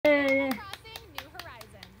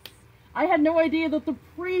I had no idea that the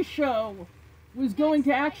pre-show was going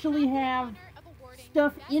to actually have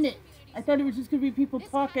stuff in it. I thought it was just going to be people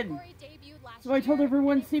talking. So I told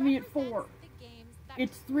everyone, see me at 4.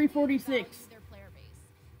 It's 3:46.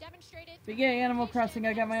 But yeah, Animal Crossing.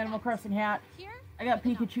 I got my Animal Crossing hat. I got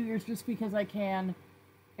Pikachu ears just because I can.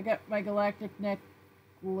 I got my Galactic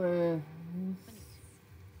necklace.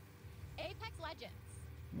 Apex Legends.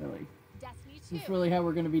 Really? Destiny 2. Is this really how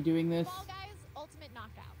we're going to be doing this? Fall Guys Ultimate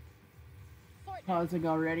Knockout. Fortnite. Pausing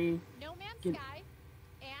already. No Man's Sky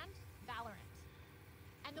and Valorant.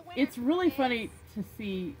 And the winner it's really is funny to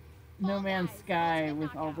see No Man's Sky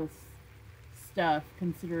with all this stuff,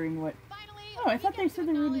 considering what... Finally, oh, I thought they said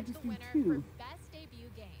they were going to just do 2. Best debut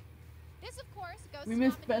game. This, of course, goes We to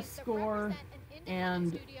missed nominees Best that Score represent an independent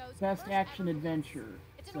and studio's Best first Action ever Adventure. release.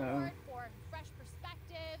 It's an So, award for fresh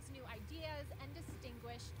perspectives, new ideas, and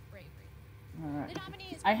distinguished bravery. alright. The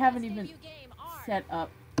nominees for I haven't Best even Debut Game are set up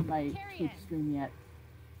my Carrion, Twitch stream yet.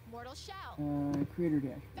 Mortal Shell, Creator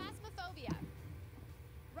Dash. Phasmophobia,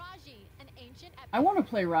 Raji, an ancient epic, I want to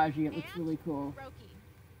play Raji, it looks and really cool. Roki.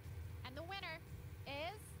 And the winner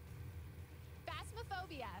is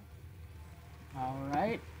Phasmophobia.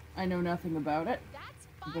 Alright. I know nothing about it. That's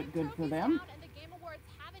 5 But good for trophies them. down, and the Game Awards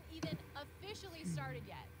haven't even officially started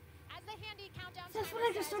yet. As the handy countdown That's timer what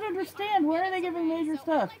I just says, don't we understand. Why are they minutes giving away, major so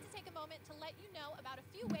stuff? I'd like to take a moment to let you know about a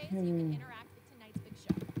few ways you can interact with tonight's big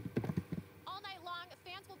show. All night long,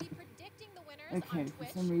 fans will be predicting the winners Okay, on for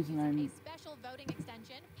Twitch some reason using I'm... a special voting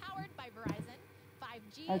extension powered by Verizon,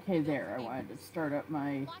 5G. Okay, there. I wanted to start up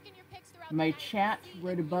my Lock in your picks throughout my the night chat to see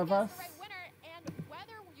right if you above guess us. the right winner and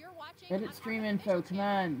whether you're watching Edit on stream our info, official come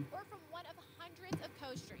channel on. or from one of hundreds of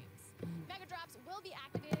co-streams. Mega drops will be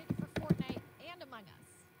activated for Fortnite and Among Us.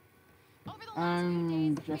 Over the last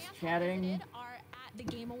few days, just fans chatting. have visited our at the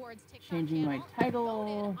Game Awards TikTok Changing my channel and title.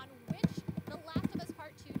 voted on which The Last of Us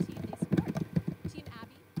Part 2 team they support. Team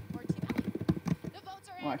Abby or Team Ellie. The votes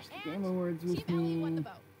are in, Watch the and Game Awards with Team Ellie won the me.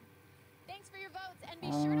 vote. Thanks for your votes, and be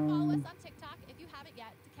sure to follow us on TikTok if you haven't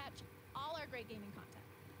yet to catch all our great gaming content.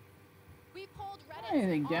 We polled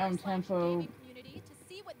Anything Reddit's down-tempo. r/gaming community to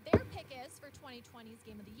see what their pick is for 2020's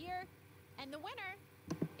Game of the Year, and the winner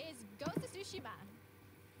is Ghost of Tsushima.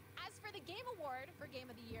 As for the Game Award for Game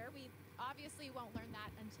of the Year, we obviously won't learn that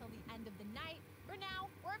until the end of the night. For now,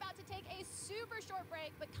 we're about to take a super short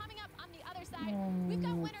break, but coming up on the other side, we've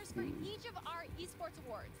got winners for each of our esports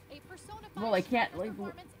awards, a Persona 5 Well, I can't striker label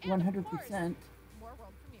it performance, and of course, 100%. more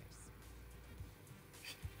world premieres.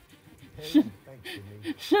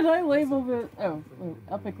 Should I label this... oh,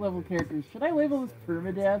 epic level characters. Should I label this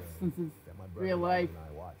permadeath since it's real life?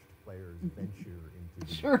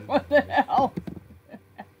 Sure, what the hell?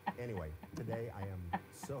 Anyway, today I am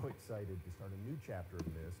so excited to start a new chapter of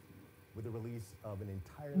Myst with the release of an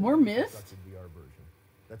entirely More Myst? constructed VR version.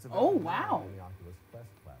 That's Oh, available now wow. on the Oculus Quest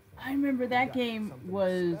platform. I remember that We've got game something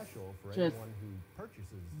was special for just anyone who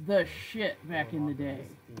purchases the shit back in the day.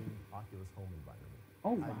 Myst-themed Oculus home environment.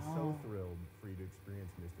 Oh, I'm so wow. thrilled for you to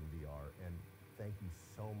experience Myst in VR, and thank you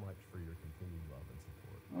so much for your continued love and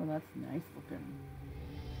support. Oh, that's nice looking.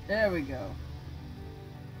 There we go.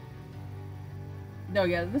 No,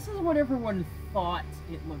 yeah, this is what everyone thought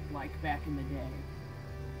it looked like back in the day.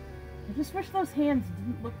 I just wish those hands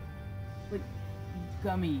didn't look like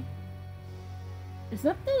gummy. Is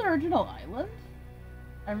that the original island?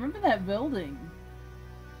 I remember that building.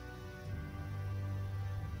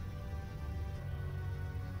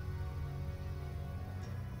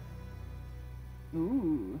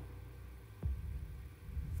 Ooh.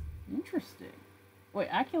 Interesting. Wait,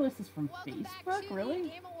 Oculus is from Welcome back Facebook? to Really? the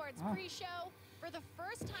Game Awards Oh. pre-show. For the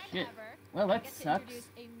first time Shit. ever, Well, that I get to sucks. introduce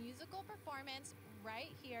a musical performance right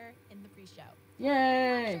here in the pre-show. Yay!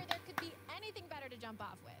 I'm not sure there could be anything better to jump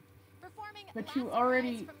off with. Performing But Last you Rise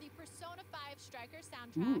already- from the Persona 5 Striker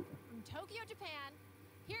soundtrack Ooh. from Tokyo, Japan,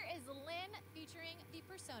 here is Lynn featuring the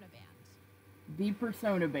Persona Band. The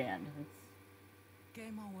Persona Band. That's...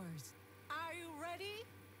 Game Awards. Are you ready?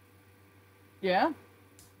 Yeah?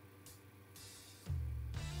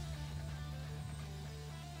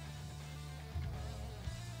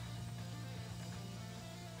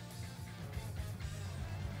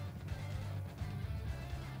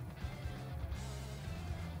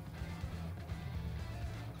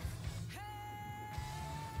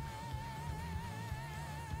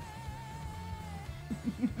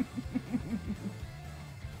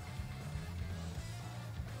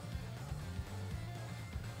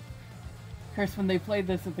 Of course, when they played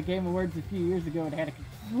this at the Game Awards a few years ago, it had a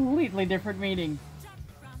completely different meaning.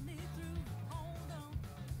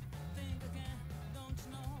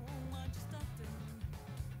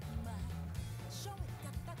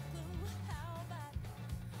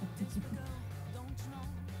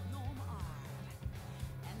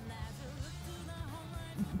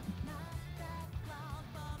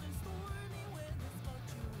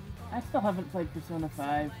 I still haven't played Persona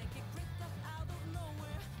 5.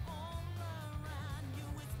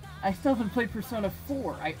 I still haven't played Persona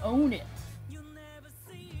 4. I own it.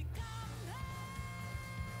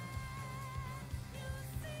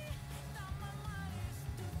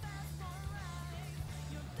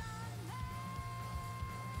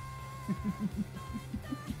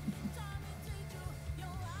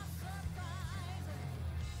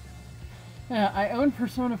 Yeah, I own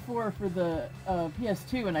Persona 4 for the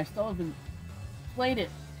PS2, and I still haven't played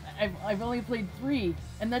it. I've only played 3,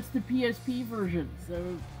 and that's the PSP version,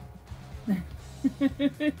 so...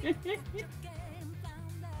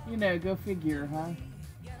 You know, go figure, huh?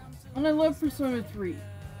 And I love Persona 3.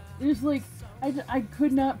 It's like, I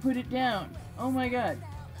could not put it down. Oh my god.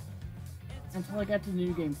 Until I got to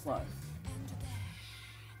New Game Plus.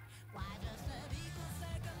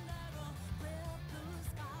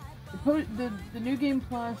 The New Game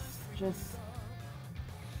Plus just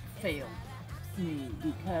failed me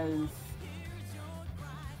because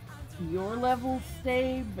your levels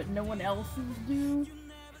stay, but no one else's do.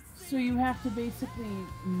 So you have to basically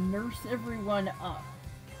nurse everyone up.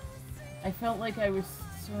 I felt like I was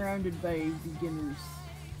surrounded by beginners.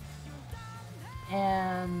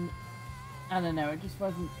 And I don't know, it just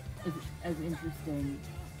wasn't as interesting.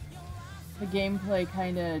 The gameplay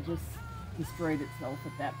kind of just destroyed itself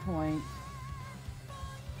at that point.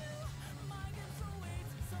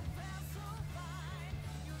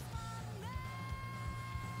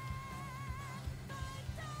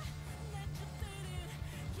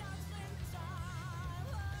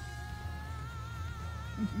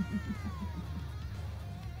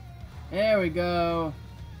 There we go.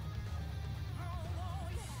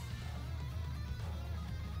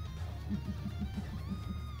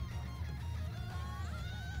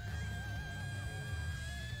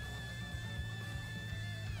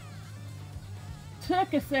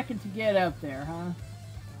 Took a second to get up there, huh?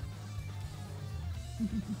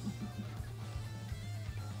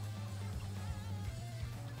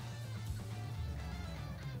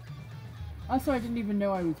 Also, I didn't even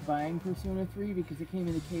know I was buying Persona 3 because it came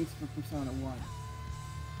in the case for Persona 1.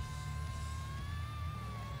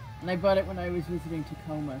 And I bought it when I was visiting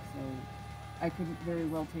Tacoma, so I couldn't very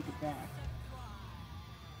well take it back.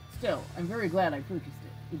 Still, I'm very glad I purchased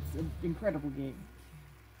it. It's an incredible game.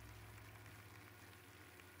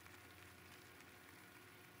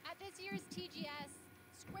 At this year's TGS,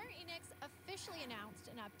 Square Enix officially announced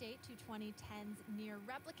an update to 2010's Nier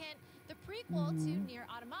Replicant, the prequel to Nier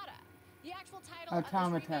Automata. The actual title of this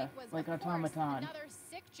remake was, like of course, Automaton. another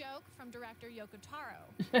sick joke from director Yoko Taro.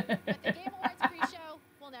 But the Game Awards pre-show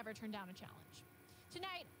will never turn down a challenge.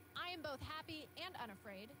 Tonight, I am both happy and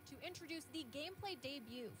unafraid to introduce the gameplay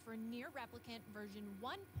debut for Nier Replicant version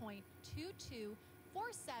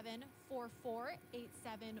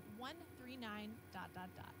 1.22.474487139 ...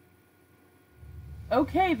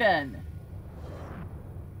 Okay then.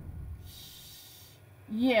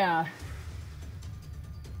 Yeah.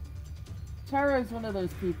 Taro's one of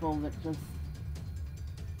those people that just...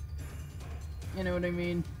 You know what I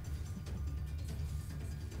mean?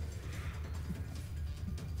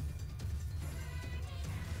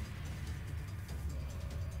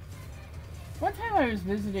 One time I was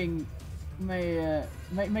visiting my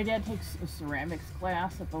dad takes a ceramics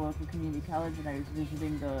class at the local community college, and I was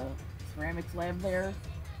visiting the ceramics lab there.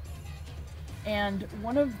 And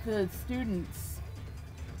one of the students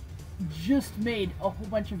just made a whole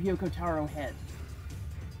bunch of Yoko Taro heads.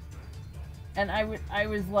 And I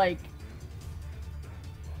was like,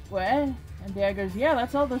 what? And Dad goes, yeah,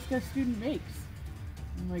 that's all this student makes.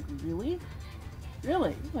 I'm like, really?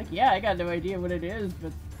 Really? He's like, yeah, I got no idea what it is,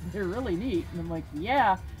 but they're really neat. And I'm like,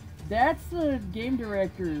 yeah, that's the game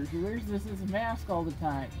director who wears this as a mask all the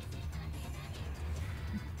time.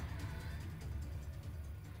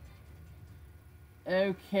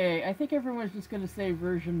 Okay, I think everyone's just gonna say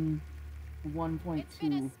version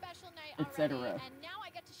 1.2, etc. And now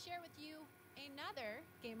I get to share with you another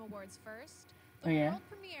Game Awards first, the Oh, yeah? world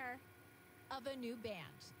premiere of a new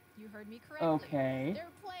band. You heard me correctly. Okay. They're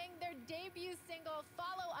playing their debut single,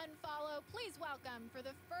 Follow Unfollow. Please welcome, for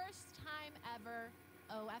the first time ever,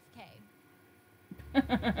 OFK.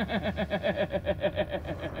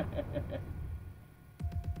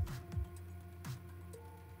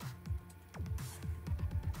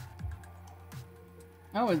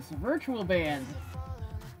 Oh, it's a virtual band.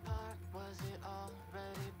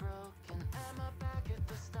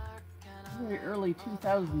 Very early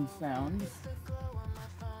 2000s sound.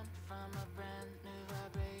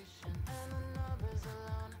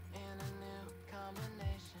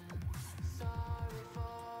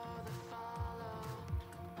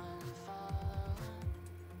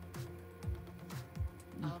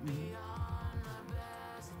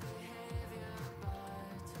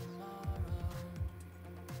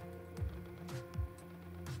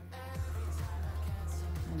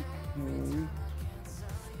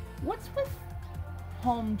 What's with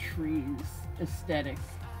palm trees aesthetic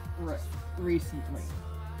recently?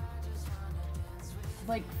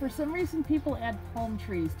 Like, for some reason, people add palm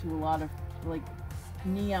trees to a lot of, like,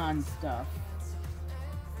 neon stuff.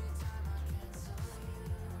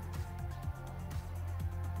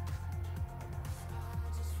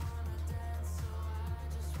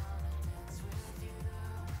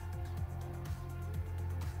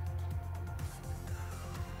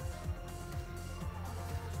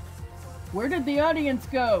 Where did the audience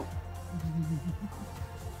go?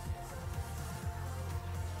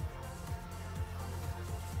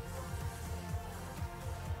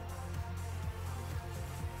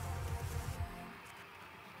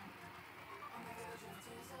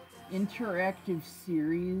 Interactive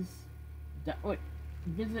series.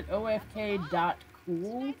 Visit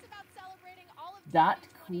ofk.cool.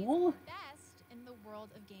 .cool?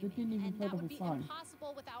 They didn't even play the whole song.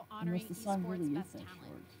 Unless the song really is that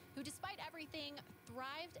short. Who, despite everything,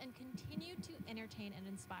 thrived and continued to entertain and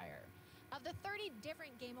inspire. Of the 30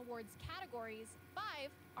 different Game Awards categories, 5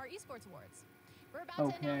 are esports awards. We're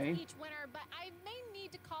about to announce each winner, but I may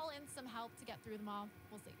need to call in some help to get through them all.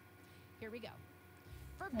 We'll see. Here we go.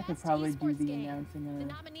 For I best could probably do esports the game, announcing the an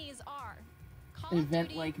nominees are Call of event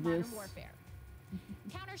Duty like Modern this. Warfare,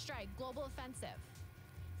 Counter-Strike Global Offensive,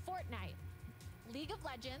 Fortnite, League of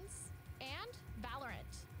Legends, and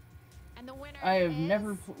Valorant. And the winner I have is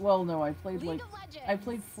never, well, no, I played League like, of Legends. I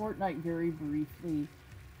played Fortnite very briefly,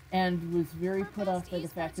 and was very For put off best by the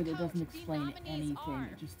fact that it esports doesn't coach, the explain nominees anything. are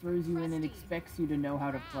It just throws you in and Presti, expects you to know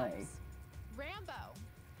how to play. Ravs, Rambo,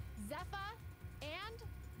 Zephyr, and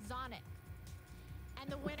Zonic.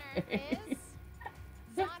 And the winner is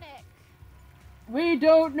Zonic. We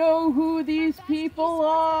don't know who these For best people esports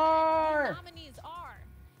are! event, the nominees are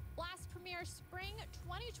Blast Premier Spring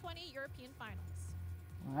 2020 European Finals,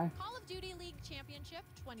 What? Call of Duty League Championship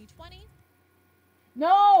 2020,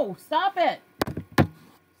 No! Stop it!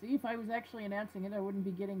 See, if I was actually announcing it, I wouldn't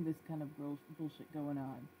be getting this kind of bullshit going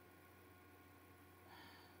on.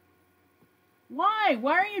 Why?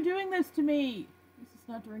 Why are you doing this to me? This is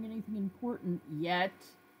not doing anything important yet.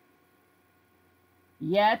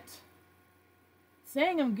 Yet.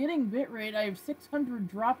 Saying I'm getting bitrate, I have 600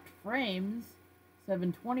 dropped frames.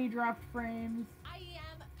 720 dropped frames.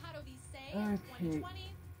 IEM Katowice Okay.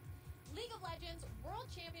 2020, League of Legends World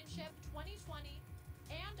Championship 2020,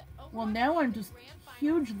 and Overwatch Well, now I'm League just Grand Finals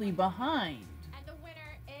hugely 2020. behind. And the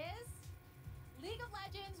winner is League of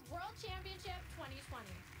Legends World Championship 2020.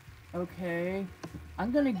 Okay.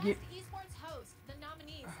 I'm gonna Best get... esports host, the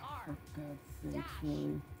nominees are For God's sake, Dash,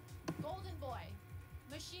 really? Golden Boy,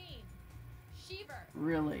 Machine, Sheever,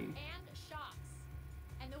 Really? and Shox.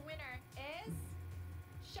 And the winner is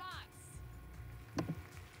Shox.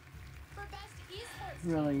 For best esports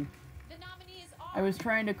Really? team, the nominees are I was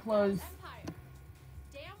trying to close Empire,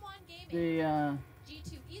 Damn One Gaming, the,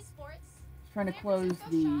 G2 Esports, trying to San close Francisco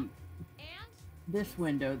the, Shop, and this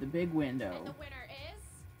window, the big window. And the winner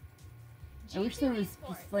is G2 I wish there was Esports.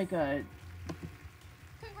 just like a,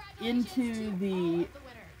 Congratulations into to all the, of the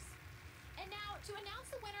winners. And now to announce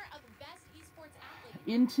the winner of best esports athlete.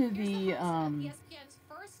 into Here's the, host of ESPN's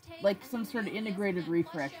First Take like and some the sort of new integrated ESPN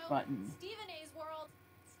refresh Plus show, button. Stephen A's World,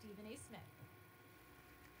 Stephen A. Smith.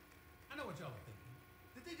 I know what y'all are thinking.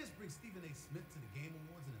 Did they just bring Stephen A. Smith to the Game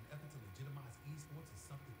Awards in an effort to legitimize esports as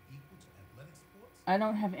something equal to athletic sports? I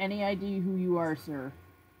don't have any idea who you are, sir.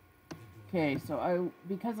 Okay, so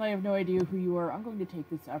because I have no idea who you are, I'm going to take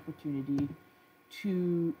this opportunity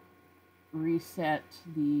to reset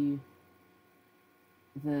the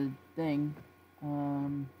thing.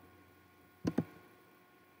 I'm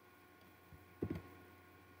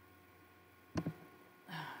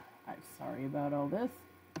sorry about all this.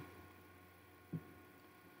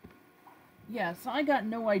 Yeah, so I got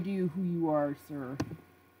no idea who you are, sir.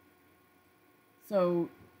 So,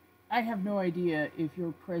 I have no idea if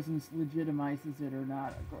your presence legitimizes it or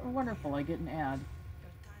not. Wonderful, I get an ad.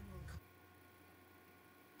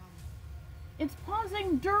 It's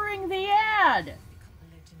pausing during the ad!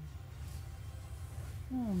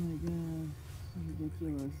 Oh my god,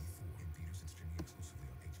 ridiculous.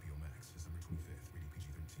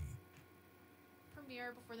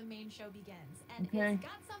 Premiere before the main show begins. And Okay. it's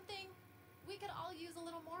got something we could all use a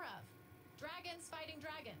little more of. Dragons fighting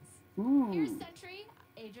dragons. Here's Ooh. Sentry,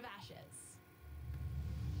 Age of Ashes.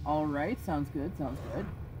 Alright, sounds good, sounds good.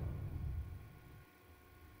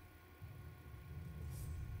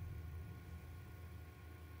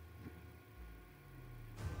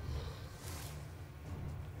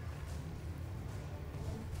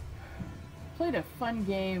 played a fun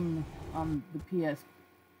game on the PS.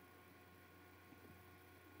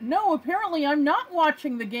 No, apparently I'm not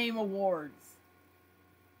watching the Game Awards.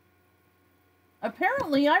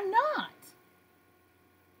 Apparently I'm not.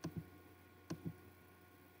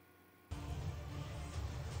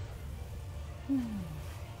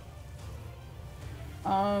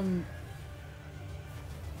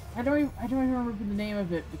 I don't even remember the name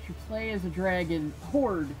of it, but you play as a dragon.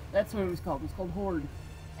 Horde. That's what it was called. It was called Horde.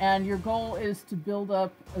 And your goal is to build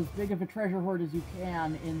up as big of a treasure hoard as you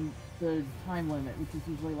can in the time limit, which is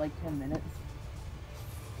usually like 10 minutes.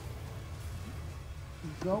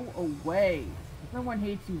 Go away. Everyone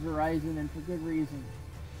hates you, Verizon, and for good reason.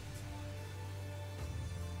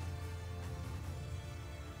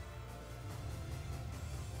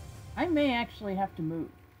 I may actually have to move.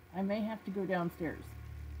 I may have to go downstairs.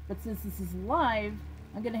 But since this is live,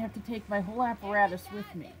 I'm going to have to take my whole apparatus with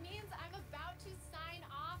me. It means I'm about to sign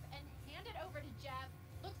off and hand it over to Jeff.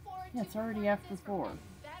 Look forward yeah, to it's already after 4.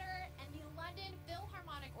 Better and the London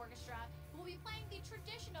Philharmonic Orchestra will be playing the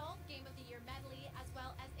traditional Game of the Year medley as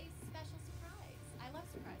well as a special surprise. I love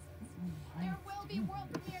surprises. There will be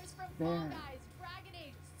world premieres from Fall Guys, Dragon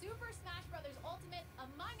Age, Super Smash Bros. Ultimate,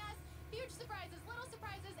 Among Us, huge surprises, little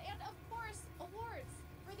surprises, and of course, awards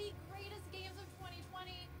for the greatest games of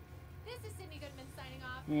 2020. This is Sydney Goodman signing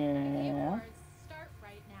off. Yeah. The Game Awards start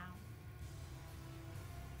right now.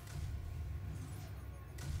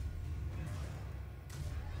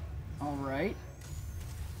 Alright.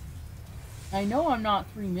 I know I'm not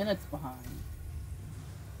 3 minutes behind.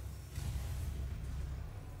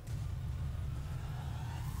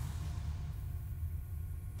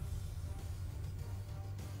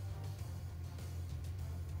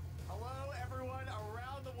 Hello, everyone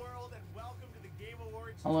around the world, and welcome to the Game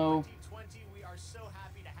Awards Hello. 2020. We are so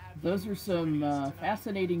happy to have Those you are some joining us tonight.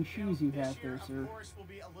 fascinating shoes you This have year, there, sir. Of course, will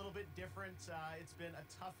be a little bit different. It's been a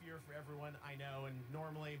tough year for everyone, I know, and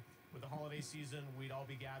normally with the holiday season, we'd all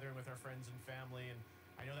be gathering with our friends and family, and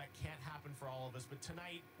I know that can't happen for all of us, but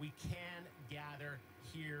tonight we can gather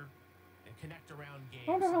here and connect around games.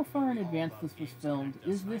 I wonder how something far we in all advance love. this was Games filmed. connect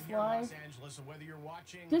us. Is this I'm here in live? Los Angeles, and whether you're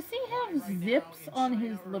watching Does he have live right now zips in on China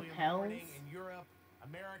his early in the lapels? morning, in Europe,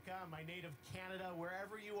 America, my native Canada,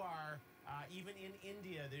 wherever you are, even in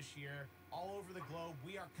India this year, all over the globe,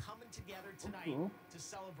 we are coming together tonight cool. to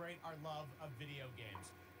celebrate our love of video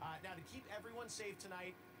games. Now, to keep everyone safe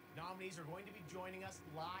tonight, nominees are going to be joining us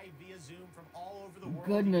live via Zoom from all over the world.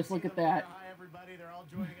 Goodness, You look can at see them that. there. Hi, everybody. They're all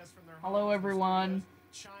joining us from their Hello, homes and everyone.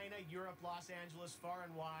 studios. China, Europe, Los Angeles, far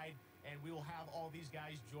and wide, and we will have all these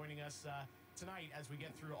guys joining us tonight as we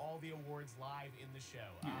get through all the awards live in the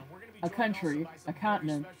show. We're going to be A joined country, also by some a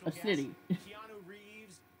continent, very a special city. guests. Keanu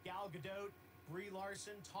Reeves, Gal Gadot, Brie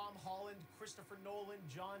Larson, Tom Holland, Christopher Nolan,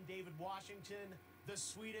 John David Washington, the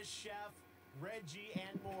Swedish Chef, Reggie,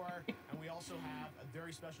 and more. And we also have a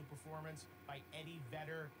very special performance by Eddie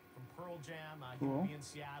Vedder from Pearl Jam. He will be in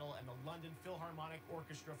Seattle, and the London Philharmonic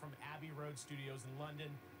Orchestra from Abbey Road Studios in London,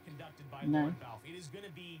 conducted by Lord Balfe. It is going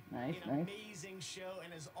to be an amazing show,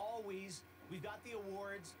 and as always, we've got the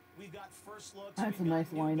awards, we've got first looks. That's a nice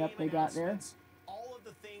lineup they got there. All of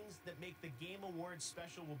the things that make the Game Awards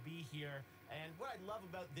special will be here. And what I love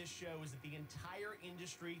about this show is that the entire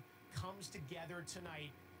industry comes together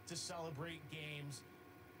tonight to celebrate games.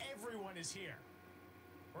 Everyone is here.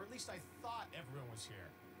 Or at least I thought everyone was here.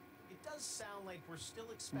 It does sound like we're still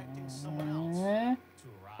expecting someone else to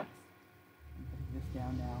arrive. Put this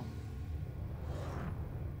down now.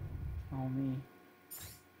 Tell me.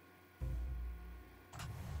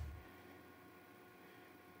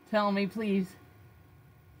 Tell me, please.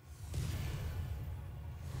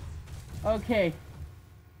 Okay.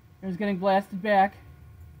 I was getting blasted back.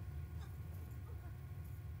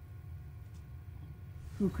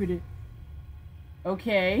 Who could it?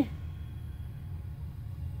 Okay.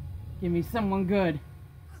 Give me someone good.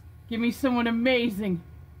 Give me someone amazing.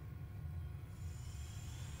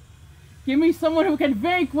 Give me someone who can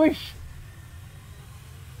vanquish.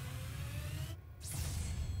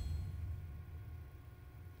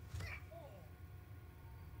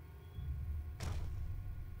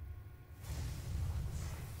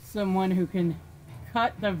 Someone who can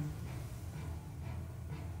cut the...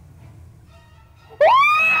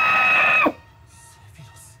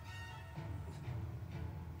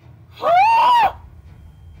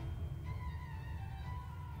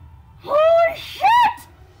 Holy shit!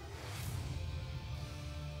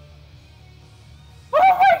 Oh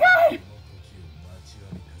my god!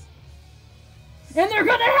 And they're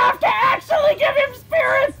gonna have to actually give him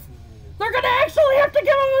spirits! They're gonna actually have to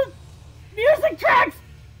give him music tracks!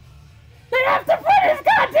 They have to put his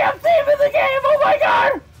goddamn theme in the game! Oh my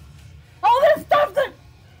god! All this stuff that...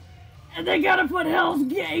 And they gotta put Hell's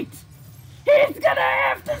Gate! He's gonna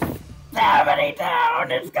have to stab me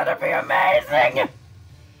down! It's gonna be amazing!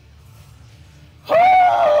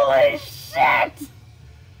 Holy shit!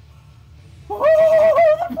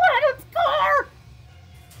 Oh, the planet's car!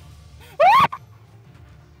 Ah!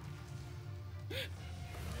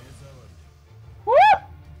 Woo!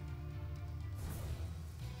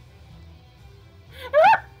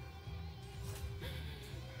 Ah!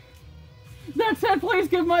 That said, please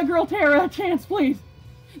give my girl Tara a chance, please.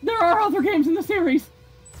 There are other games in the series.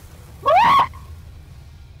 Ah!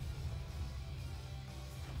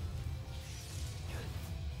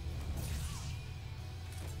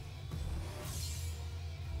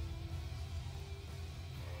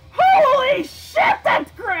 Holy shit,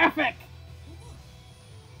 that's graphic!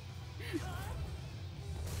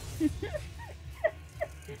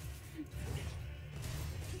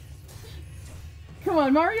 Come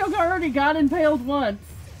on, Mario already got impaled once.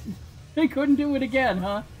 They couldn't do it again,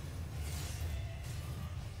 huh?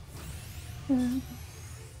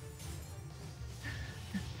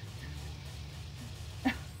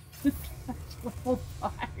 This is level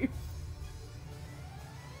 5.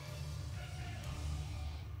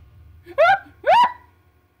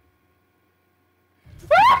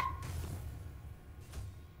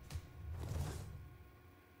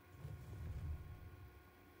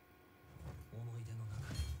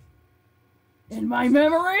 In my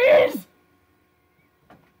memories!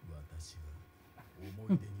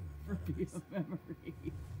 Review of memory.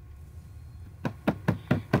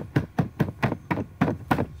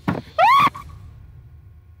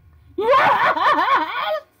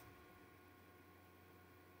 Yes!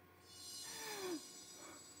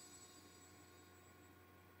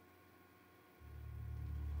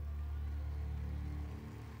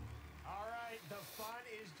 The fun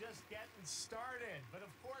is just getting started. But of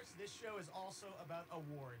course, this show is also about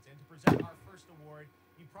awards. And to present our first award,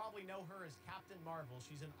 you probably know her as Captain Marvel.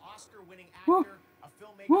 She's an Oscar-winning actor, a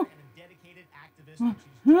filmmaker, and a dedicated activist. And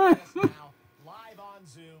she's joining us now, live on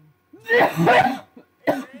Zoom. Hello.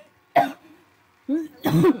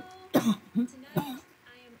 Tonight,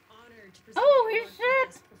 I am honored to present Holy the award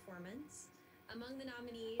shit! for Best Performance. Among the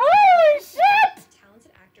nominees, Holy shit!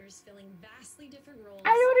 talented actors filling vastly different roles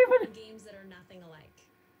I don't even... in games that are nothing alike.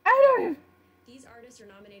 I don't even... These artists are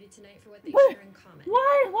nominated tonight for what they What? share in common.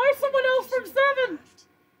 Why someone else from Seven?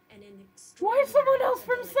 And an Why someone else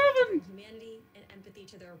from ability to Seven? bring humanity and empathy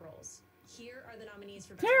to their roles. Here are the nominees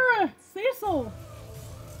for Best Tara! Performance. Cecil!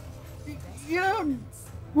 You know,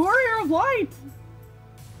 Warrior of Light! You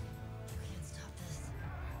can't stop this.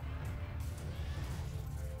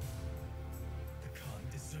 The Khan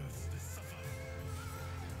deserves to suffer.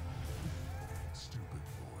 Stupid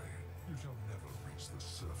boy, you shall never reach the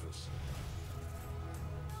surface.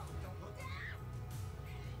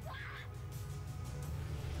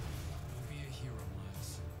 Don't be a hero,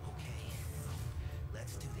 Miles. Okay,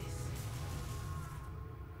 let's do this.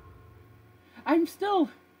 I'm still...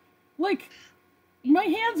 Like... My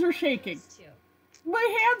hands are shaking. Those two.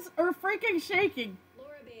 My hands are freaking shaking.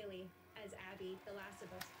 Laura Bailey as Abby, The Last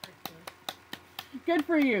of Us Part 2. Good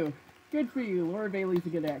for you. Good for you. Laura Bailey's a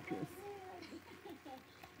good actress.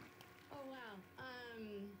 Oh wow.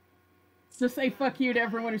 Just say fuck you to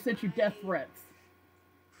everyone who sent you death threats.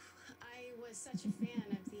 I was such a fan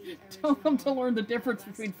of the original. Tell them to learn the difference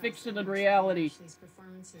Last between of Us fiction and and reality. Ashley's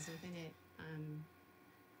performances within it.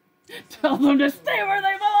 Tell them to stay where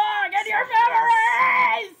they belong in your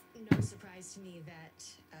memories! No surprise to me that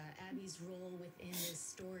Abby's role within this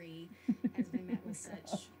story has been met with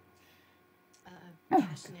such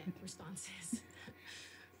passionate responses.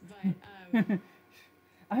 But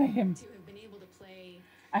I am... to have been able to play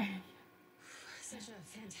I... such a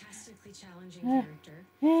fantastically challenging character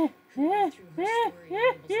who, through her story,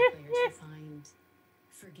 enables the player to find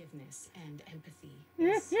forgiveness and empathy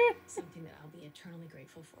is something that I'll be eternally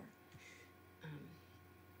grateful for.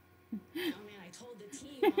 Oh man, I told the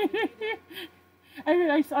team all the way that I mean,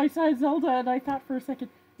 I saw Zelda and I thought for a second,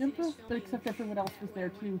 finished Impa, but filming except everyone else that was what there I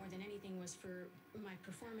wanted too. more than anything was for my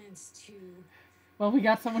performance to Well, we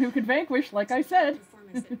got someone who can vanquish, like I said.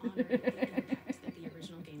 performance that honored the impact that the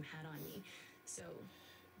original game had on me. So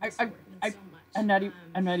this I- award means so much. I'm not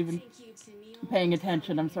even thank you to Neil, paying to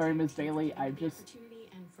attention. I'm the sorry, entire Ms. team for Bailey. giving me I've the just... opportunity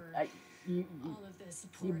and for you, all of the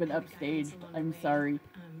support you've been and the guidance upstaged. along the I'm way. sorry.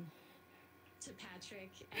 To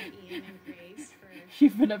Patrick and Ian and Grace for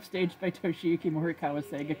You've been upstaged by Toshiyuki Morikawa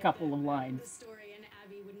saying a couple of the lines. story, and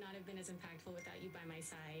Abby would not have been as impactful without you by my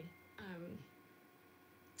side.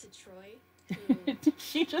 To Troy, who Did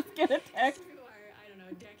she just get a text? through our, I don't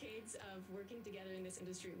know, decades of working together in this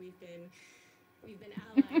industry, we've been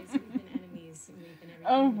allies, we've been enemies, and we've been everything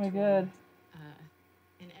Oh in my between. god.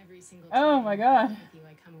 And every single Oh time my god. with you,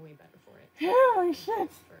 I come away better for it. Holy shit.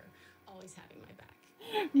 Thanks for always having my back.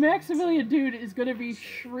 Maximilian Dude is gonna be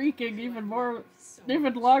shrieking even longer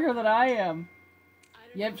than I am. I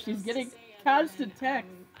don't Yep, know what she's else getting to say other constant than,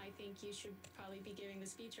 text. I think you should probably be giving the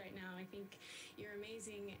speech right now. I think you're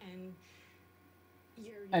amazing, and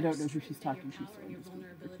your I don't know who strength she's and talking your to, power so and I'm your just gonna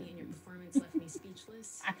vulnerability and your pretend. performance left me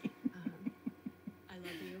speechless. I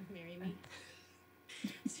love you. Marry me.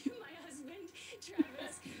 To my husband,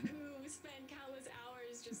 Travis, who spent countless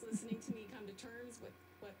hours just listening to me come to terms with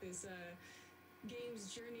what this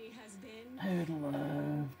game's journey has been. I would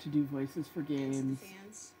love to do voices for And to the games.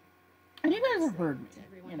 fans, And you guys have heard me, to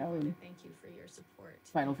everyone you know, I wanna in thank you for your support,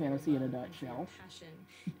 Final and for your Fantasy in a love, and for your nutshell. passion,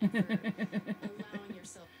 and for allowing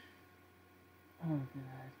yourself Oh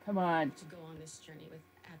god, come on. to go on this journey with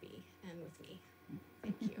Abby and with me.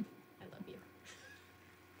 Thank you. I love you.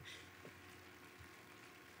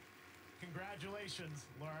 Congratulations,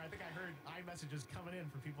 Laura. I think I heard iMessages coming in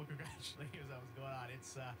from people congratulating you as that was going on.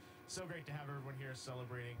 It's so great to have everyone here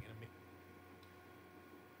celebrating an amazing.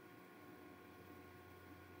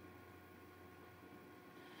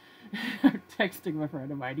 I'm texting my friend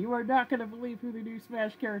of mine. You are not going to believe who the new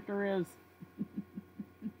Smash character is.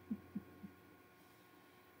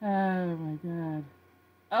 Oh my god.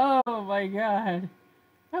 Oh my god.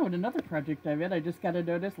 Oh, and another project I'm in, I just got a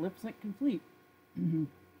notice, lip sync complete.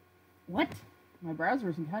 What? My browser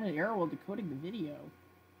is in kind of error while decoding the video.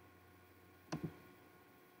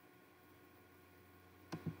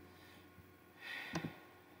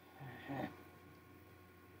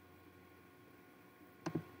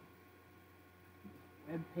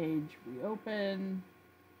 Web page reopen.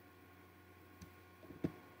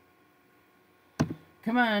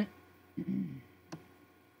 Come on.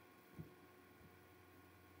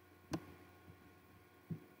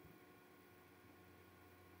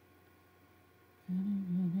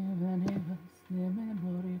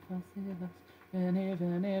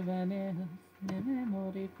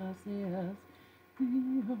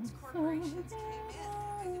 Corporations came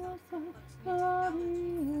in. It looks to me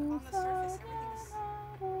on the surface,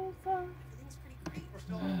 everything's pretty great. We're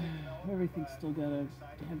still early in development, Everything's but still got to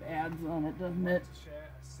excited. have ads on it, doesn't We it? want to share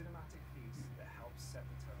a cinematic piece that helps set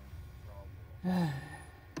the tone for our world.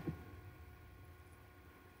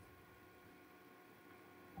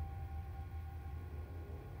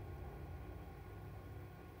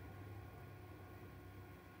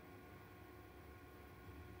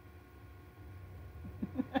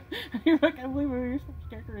 You're not gonna believe who your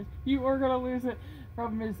character is. You are gonna lose it.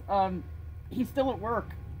 Problem is, he's still at work.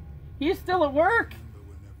 He's still at work! Remember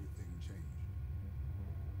when everything changed?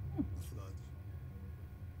 The floods,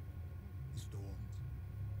 the storms.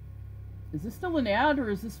 Is this still an ad, or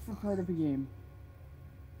is this for part of a game?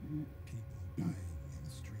 People dying in the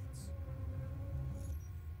streets.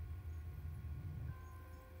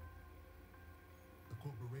 The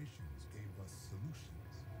corporations gave us solutions.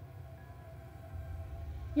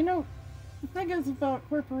 You know, the thing is about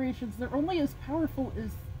corporations, they're only as powerful as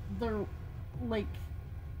they're, like,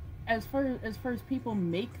 as far as people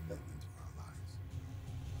make them. Into our lives.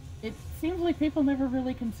 It seems like people never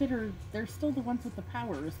really consider they're still the ones with the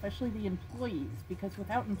power, especially the employees, because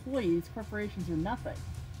without employees, corporations are nothing.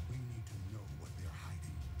 We need to know what they're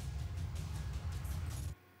hiding.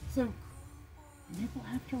 So, people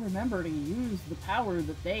have to remember to use the power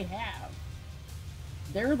that they have.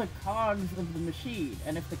 They're the cogs of the machine,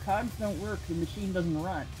 and if the cogs don't work, the machine doesn't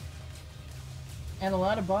run. And a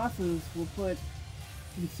lot of bosses will put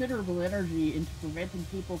considerable energy into preventing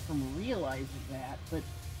people from realizing that, but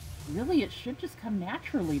really it should just come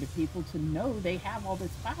naturally to people to know they have all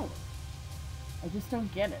this power. I just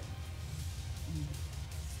don't get it.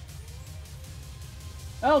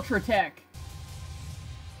 Ultra Tech!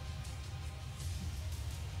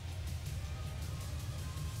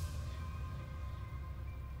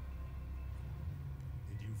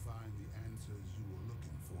 Did you find the answers you were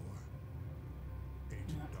looking for?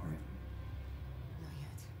 Agent Dark. Not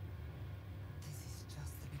yet. This is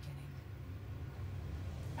just the beginning.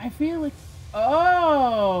 I feel like...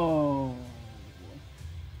 Oh!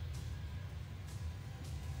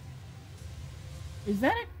 Is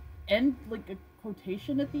that an end, like a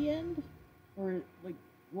quotation at the end? Or, like,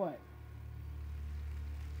 what?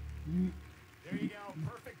 There you go.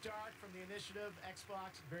 Perfect Dark from the Initiative,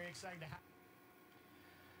 Xbox. Very exciting to have.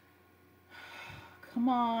 Come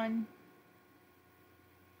on.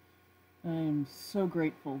 I am so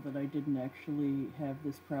grateful that I didn't actually have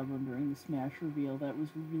this problem during the Smash reveal. That was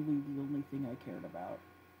really the only thing I cared about.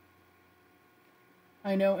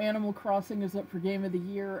 I know Animal Crossing is up for Game of the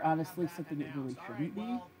Year. Honestly, Have that something it really announced. All shouldn't right, be.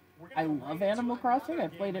 well, I love Animal Crossing. I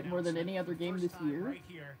played it more than any other game this year.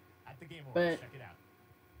 But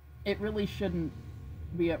it really shouldn't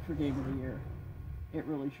be up for Game of the Year. It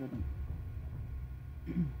really shouldn't.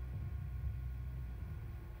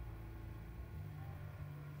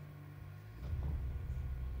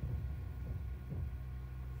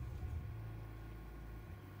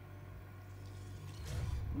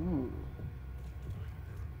 Ooh.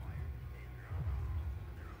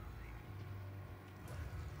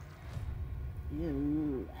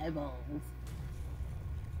 Ew, eyeballs.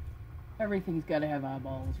 Everything's gotta have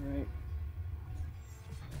eyeballs, right?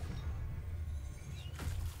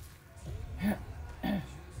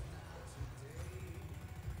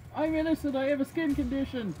 I'm innocent, I have a skin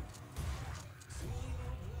condition!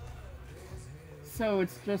 So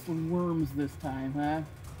it's just worms this time, huh?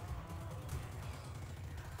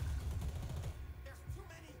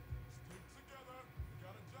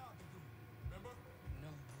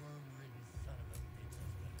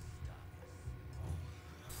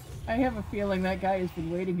 I have a feeling that guy has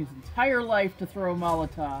been waiting his entire life to throw a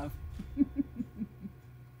Molotov.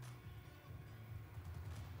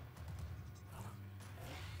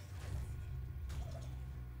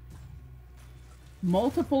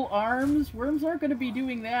 Multiple arms? Worms aren't going to be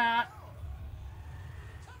doing that.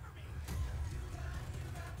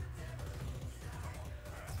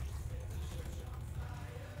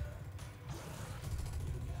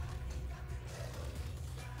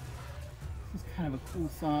 This is kind of a cool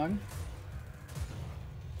song.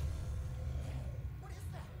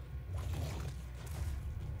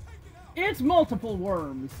 It's multiple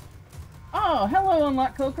worms. Oh, hello,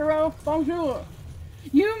 Unlock Kokoro. Bonjour.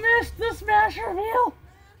 You missed the Smash reveal! Oh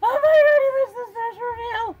my god, you missed the Smash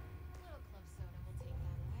reveal!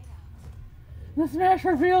 The Smash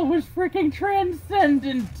reveal was freaking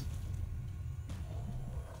transcendent!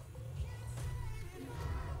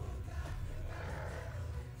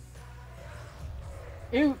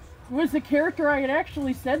 It was a character I had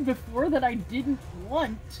actually said before that I didn't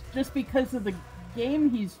want, just because of the game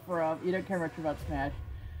he's from. You don't care much about Smash.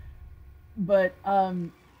 But,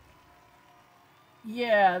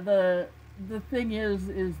 yeah, the thing is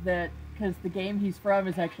that because the game he's from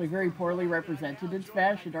is actually very poorly represented in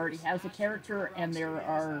Smash, it already has a character, and there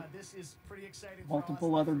are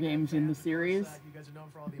multiple other games in the series.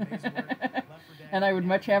 And I would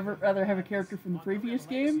much rather have a character from the previous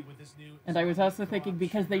game. And I was also thinking,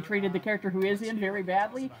 because they treated the character who is in very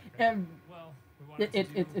badly,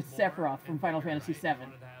 it's Sephiroth from Final Fantasy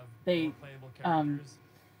VII.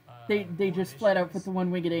 They just flat out put the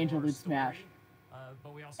one-winged angel in Smash.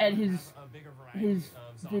 And his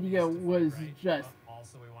video was just,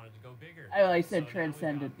 I said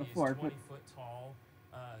transcendent before, but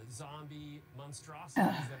zombie monstrosities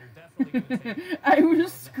that are definitely going to take I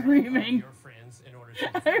was screaming. Your friends in order to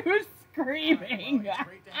I was screaming. Well, it's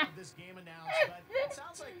great to have this game announced, but it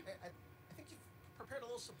sounds like I think you've prepared a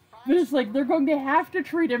little surprise. But it's like they're going to have to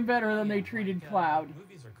treat him better than they treated Cloud.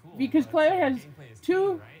 Movies are cool, Because but, Cloud has gameplay is key,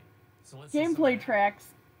 two right? So let's see some of gameplay that. tracks,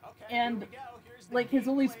 Okay, and here we go. Here's the like his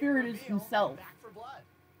only gameplay spirit is reveal himself. Back for Blood.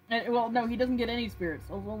 And, well, no, he doesn't get any spirits.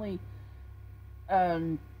 He's only,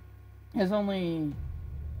 has only,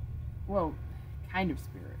 well, kind of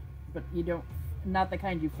spirit, but you don't, not the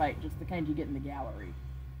kind you fight, just the kind you get in the gallery.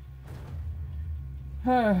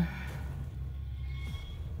 The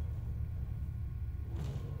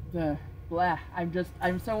blah.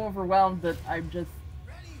 I'm so overwhelmed that I'm just,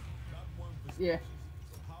 yeah.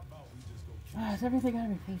 Is everything gonna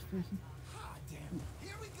be first person?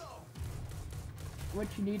 What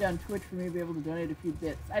you need on Twitch for me to be able to donate a few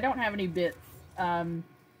bits. I don't have any bits,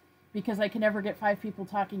 because I can never get 5 people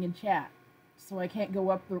talking in chat. So I can't go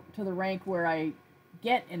up to the rank where I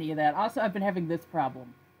get any of that. Also, I've been having this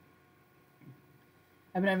problem.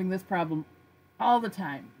 I've been having this problem all the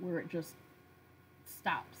time, where it just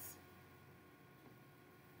stops.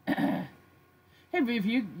 Hey, but if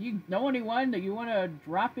you know anyone that you want to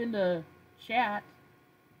drop into chat...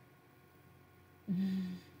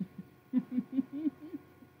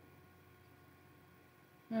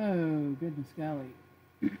 Oh, goodness golly.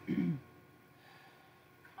 Come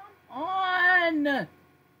on!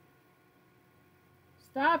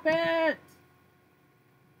 Stop it!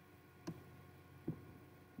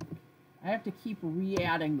 I have to keep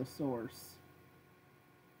re-adding the source.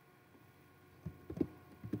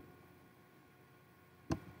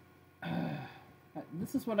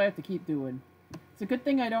 This is what I have to keep doing. It's a good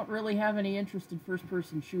thing I don't really have any interest in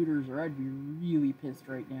first-person shooters, or I'd be really pissed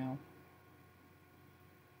right now.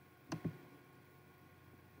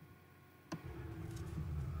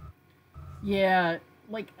 Yeah,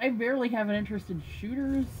 like, I barely have an interest in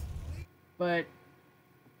shooters, but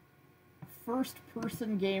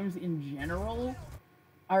first-person games in general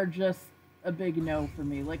are just a big no for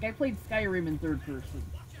me. Like, I played Skyrim in third person.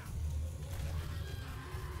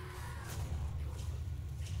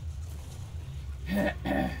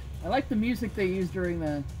 I like the music they use during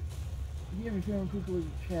the... If you ever hear people in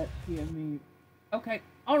the chat, PM me. Okay,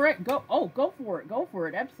 alright, go. Oh, go for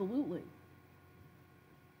it, absolutely.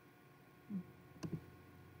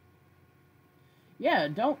 Yeah,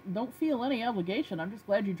 don't feel any obligation. I'm just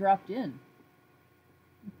glad you dropped in.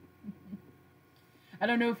 I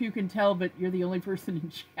don't know if you can tell, but you're the only person in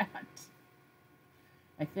chat.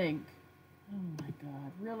 I think. Oh my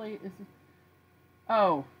god, really? Is it...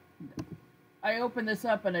 Oh. I open this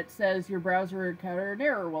up and it says your browser encountered an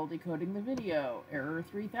error while decoding the video. Error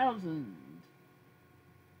 3000.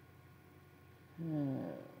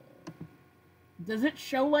 Does it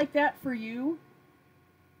show like that for you?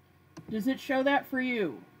 Does it show that for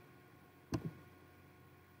you?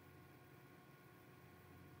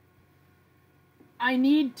 I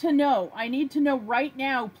need to know. I need to know right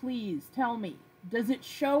now, please. Tell me. Does it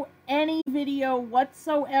show any video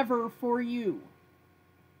whatsoever for you?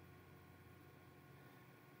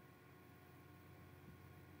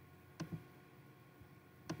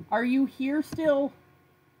 Are you here still?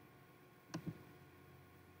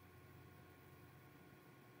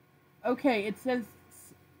 Okay, it says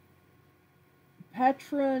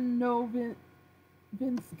Petra Novinska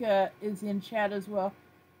is in chat as well.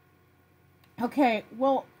 Okay,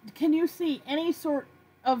 well, can you see any sort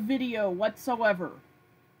of video whatsoever?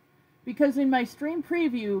 Because in my stream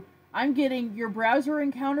preview, I'm getting your browser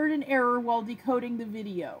encountered an error while decoding the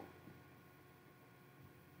video.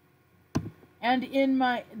 And in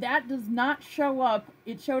my, that does not show up.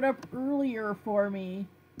 It showed up earlier for me.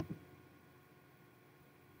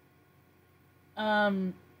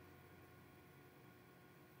 In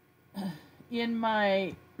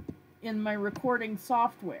my recording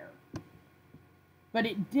software. But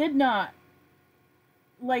it did not,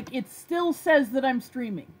 like, it still says that I'm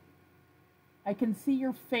streaming. I can see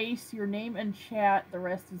your face, your name, and chat. The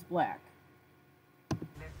rest is black.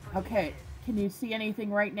 Okay. Can you see anything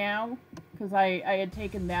right now? Because I had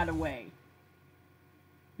taken that away.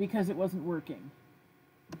 Because it wasn't working.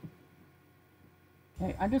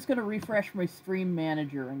 Okay, I'm just going to refresh my stream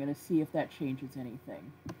manager. I'm going to see if that changes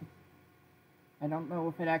anything. I don't know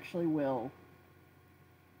if it actually will.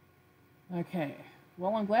 Okay.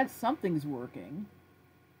 Well, I'm glad something's working.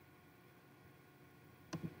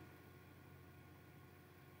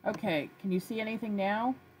 Okay, can you see anything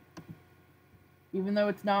now? Even though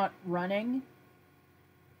it's not running?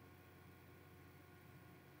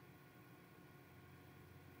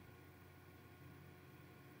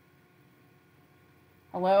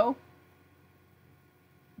 Hello?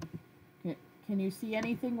 Can you see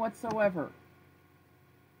anything whatsoever?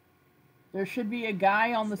 There should be a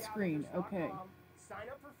guy on the screen. Okay. Sign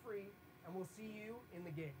up for free, and we'll see you in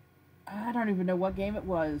the game. I don't even know what game it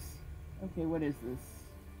was. Okay, what is this?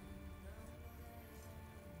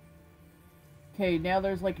 Okay, now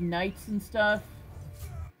there's like knights and stuff.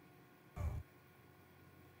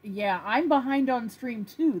 Yeah, I'm behind on stream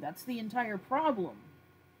too. That's the entire problem.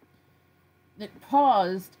 It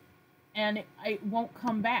paused, and it won't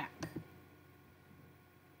come back.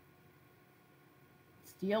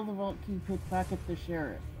 Steal the vault key, pickpocket the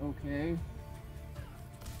sheriff. Okay.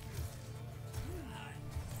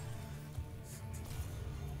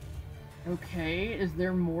 Okay, is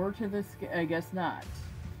there more to this? I guess not.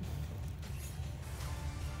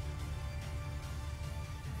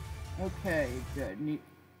 Okay, good.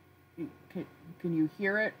 Can you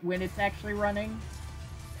hear it when it's actually running?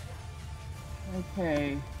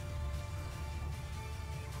 Okay.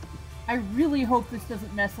 I really hope this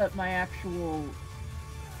doesn't mess up my actual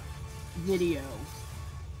video.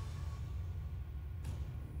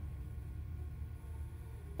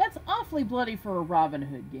 That's awfully bloody for a Robin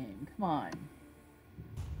Hood game. Come on.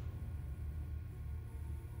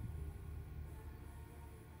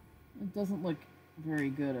 It doesn't look very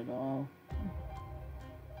good at all.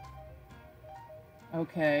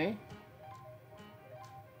 Okay.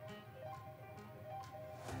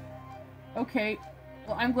 Okay.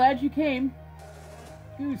 Well, I'm glad you came.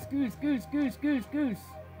 Goose, goose, goose, goose, goose, goose.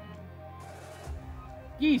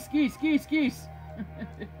 Geese, geese, geese, geese.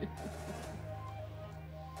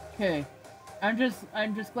 Okay. I'm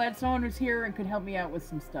just glad someone was here and could help me out with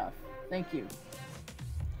some stuff. Thank you.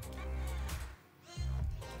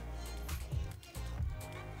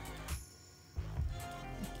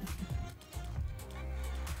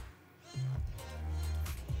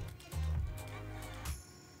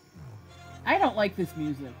 I don't like this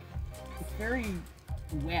music. It's very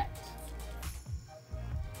wet.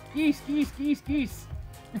 Geese, geese, geese, geese.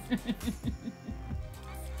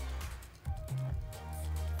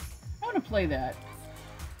 I want to play that.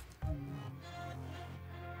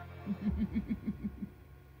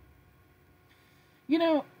 You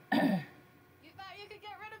know, You thought you could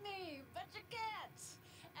get rid of me, but you can't.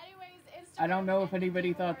 Anyways, I don't know if and the anybody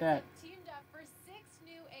Game thought that. Awards have teamed up for 6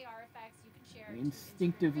 new AR effects you can share I to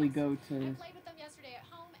instinctively Instagram go Reels. I to played with them yesterday at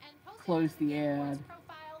home and posted close it to the Game Awards ad.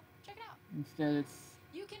 profile. Check it out. Instead, it's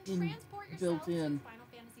You can in- transport built yourself in. to Final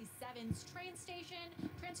Fantasy VII's train station,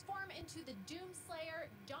 transform into the Doomslayer,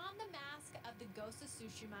 don the mask of the Ghost of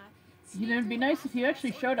Tsushima. You know, it'd be nice if you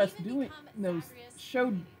actually showed us doing those,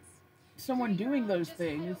 showed someone doing those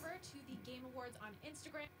things. Head over to the Game Awards on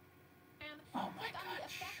Instagram. Oh my Click on the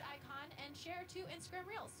gosh. effect icon and share to Instagram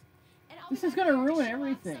Reels. And I'll This be is back gonna here to ruin show off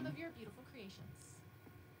everything. Some of your beautiful creations.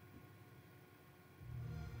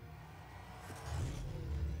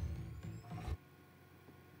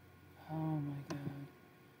 Oh my god.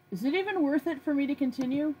 Is it even worth it for me to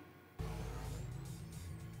continue?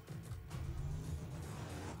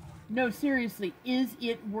 No, seriously, is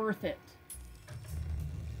it worth it?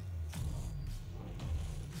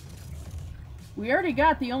 We already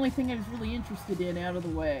got the only thing I was really interested in out of the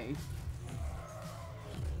way.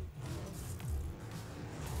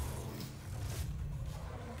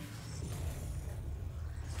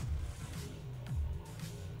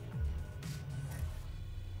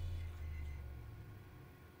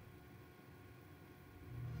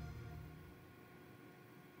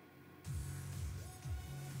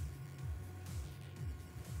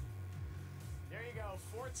 There you go.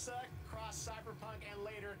 Forza, Cross, Cyberpunk, and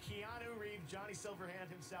later Keanu Reeves, Johnny Silverhand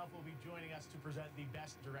himself will be joining us to present the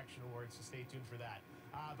Best Direction Awards, so stay tuned for that.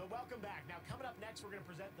 But welcome back. Now, coming up next, we're going to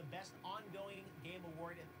present the Best Ongoing Game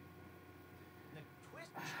Award. The Twitch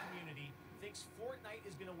community thinks Fortnite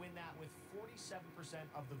is going to win that with 47%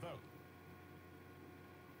 of the vote.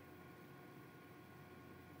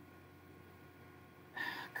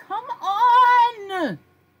 Come on!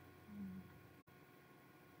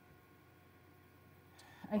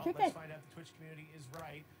 I think Let's find out the Twitch community is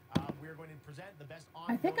right. We're going to present the best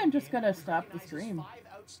I think ongoing I'm just game, gonna which stop the recognizes stream. 5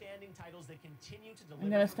 outstanding titles that continue to deliver I'm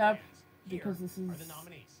gonna for stop fans. because Here this are is the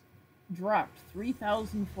nominees. dropped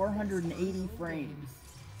 3,480 frames.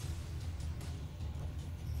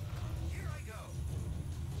 Here I go.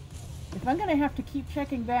 If I'm gonna have to keep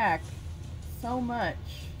checking back so much,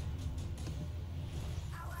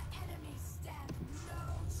 Our enemies stand no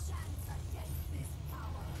chance against this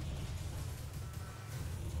power.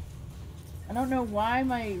 I don't know why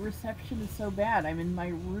my reception is so bad. I'm in my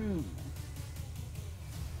room.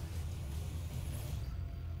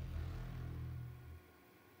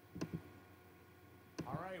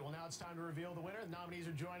 All right, well, now it's time to reveal the winner. The nominees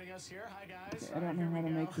are joining us here. Hi, guys. Okay, I don't know Here how we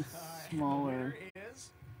to go. make this And smaller. The winner is...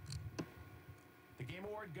 The Game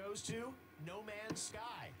Award goes to No Man's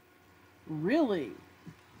Sky. Really?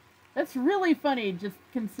 That's really funny, just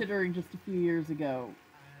considering just a few years ago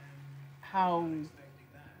how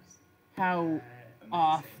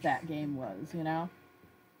off that game was, you know?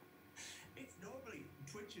 It's normally,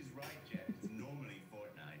 Twitch is right, Jeff. It's normally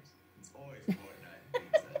Fortnite. It's always Fortnite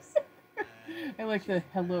that beats us. I like the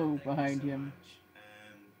hello thank you behind so him. much.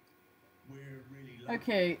 We're really lucky,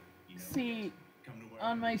 Okay, you know, see, we get to come to work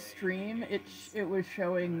on every my day, stream, every it was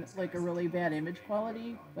showing like a really bad image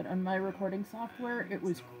quality, but on my recording software, it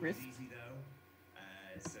was crisp. easy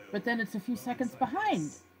though. So But then it's a few moments seconds like behind.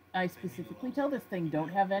 this I mean a specifically lot. tell this thing, don't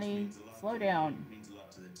have Which any means a lot to me, slowdown. means a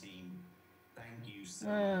lot to the team. Thank you so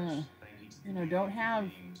Uh, much. Thank you to the You know, community don't for have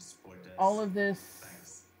continuing to support us. all of this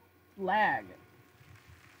Thanks. lag.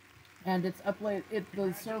 And it's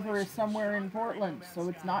the server is somewhere in Portland, so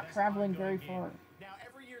it's not traveling very far. Now,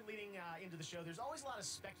 every year leading into the show, there's always a lot of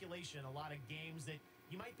speculation, a lot of games that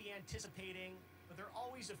you might be anticipating, but there are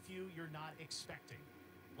always a few you're not expecting.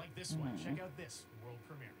 Like this one. Check out this world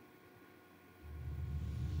premiere.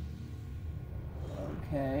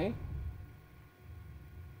 Okay.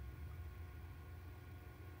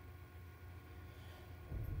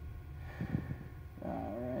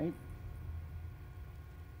 All right.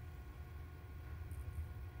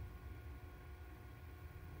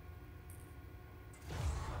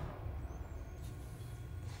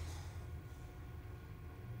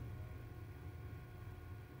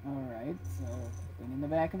 All right, so thing in the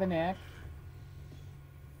back of the neck.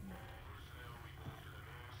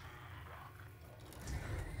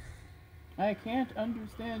 I can't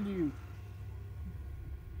understand you.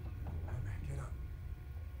 Get up.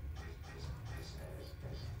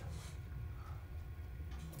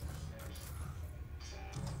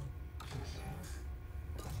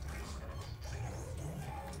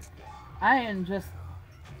 I am just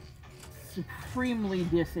supremely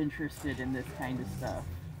disinterested in this kind of stuff.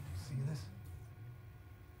 See this?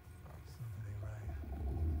 Something ain't right.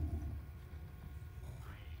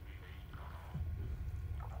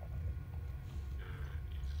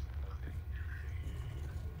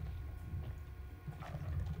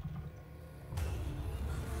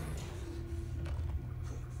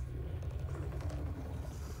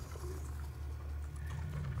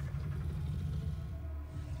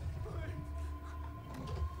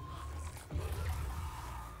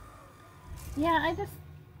 Yeah,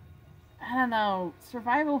 I don't know.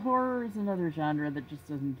 Survival horror is another genre that just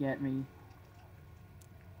doesn't get me.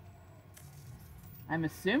 I'm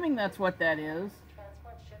assuming that's what that is.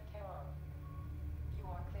 Transport ship came on. You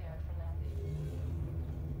are cleared for landing.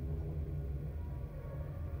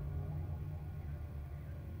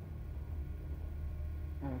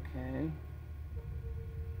 Okay.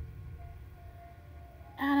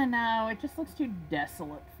 I don't know. It just looks too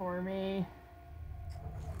desolate for me.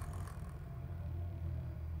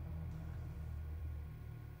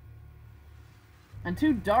 And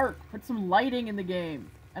too dark. Put some lighting in the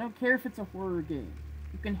game. I don't care if it's a horror game.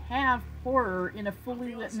 You can have horror in a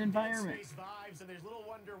fully lit environment. Dead Space vibes, and there's little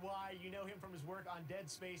wonder why. You know him from his work on Dead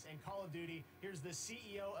Space and Call of Duty. Here's the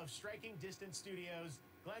CEO of Striking Distance Studios,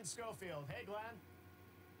 Glenn Schofield. Hey, Glenn.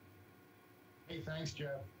 Hey, thanks,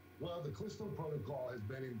 Jeff. Well, the Callisto Protocol has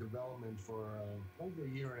been in development for over a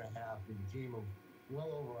year and a half with a team of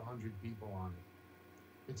well over 100 people on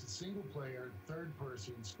it. It's a single-player,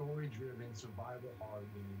 third-person, story-driven survival horror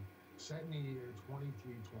game set in the year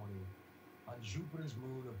 2320 on Jupiter's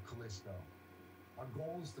moon of Callisto. Our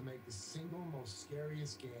goal is to make the single most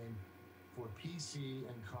scariest game for PC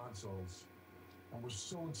and consoles, and we're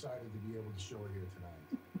so excited to be able to show it here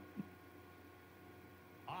tonight.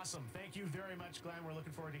 Awesome. Thank you very much, Glenn. We're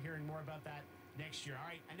looking forward to hearing more about that next year. All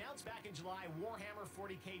right, announced back in July, Warhammer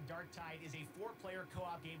 40k Dark Tide is a 4-player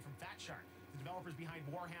co-op game from Fat Shark, the developers behind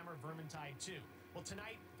Warhammer Vermintide 2. Well,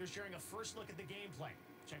 tonight, they're sharing a first look at the gameplay.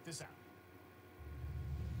 Check this out.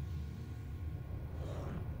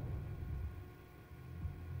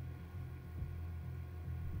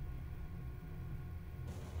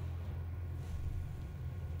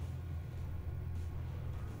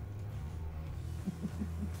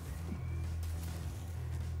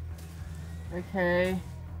 Okay.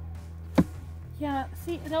 Yeah,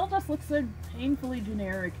 see, it all just looks so painfully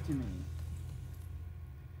generic to me.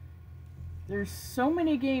 There's so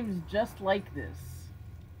many games just like this.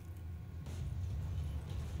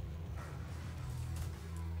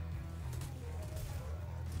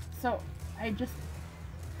 So, I just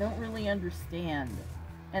don't really understand.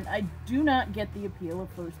 And I do not get the appeal of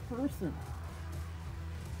first person.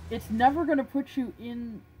 It's never going to put you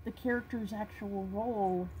in the character's actual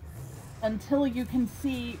role until you can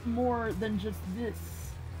see more than just this.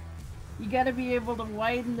 You gotta be able to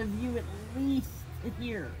widen the view at least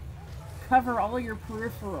here. Cover all your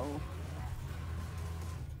peripheral.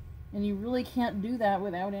 And you really can't do that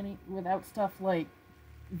without stuff like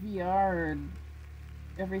VR and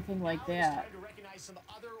everything like that. Now it's time to recognize some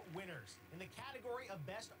other winners in the category of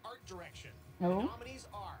Best Art Direction. The nominees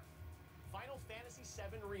are Final Fantasy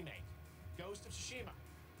VII Remake, Ghost of Tsushima,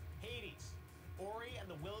 Hades, Ori and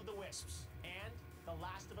the Will of the Wisps, and The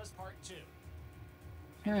Last of Us Part 2.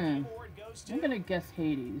 And the Game Award goes to I'm gonna guess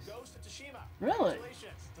Hades. Ghost of Tsushima. Really?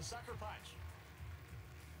 Congratulations to Sucker Punch.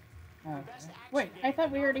 Okay. Wait, I thought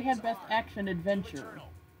we already had Best Action Adventure. Eternal,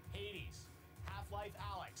 Hades, Half-Life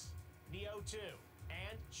Alyx, Neo 2,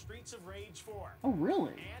 and Streets of Rage 4. Oh,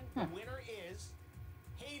 really? And the winner is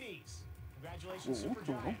Hades. Congratulations,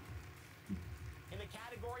 Supergiant. In the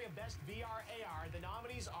category of Best VR AR, the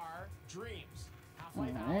nominees are Dreams,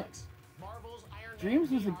 Half-Life Alyx, Marvel's Iron Man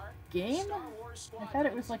Dreams was VR, a game? Star Wars I thought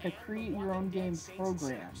it was like a and create The your own Walking Dead game Saints and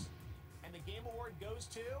program. Sinners. And the Game Award goes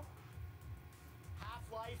to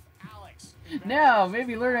Half-Life Alyx. Now,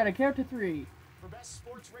 maybe learn how to count to 3. For Best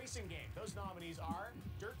Sports Racing Game, those nominees are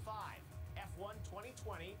Dirt 5, F1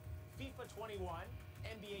 2020, FIFA 21,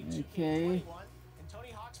 NBA 2K21, Okay. and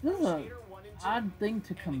Tony Hawk's This Pro is an Skater 1 and 2. odd thing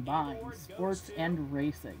to combine, sports and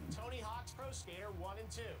racing. Tony Hawk's Pro Skater 1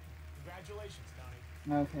 and 2. Congratulations,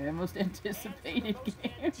 Tony. Okay, most anticipated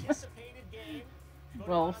game. Anticipated game.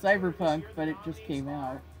 Well, Cyberpunk, but it just came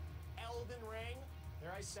out. Elden Ring.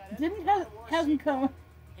 There I said it. Hasn't come.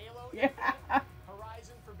 Halo Yeah.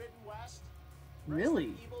 Horizon Forbidden West. Really?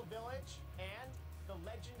 Resident Evil Village and The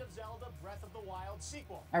Legend of Zelda Breath of the Wild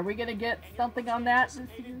sequel. Are we gonna get And something your on most that this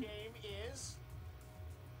anticipated year? game is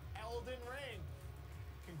Elden Ring.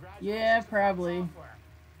 Congratulations. Yeah, to From probably. Software.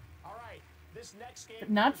 All right, this next game. But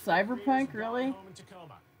not comes from the Cyberpunk, creators of really? Gone Home in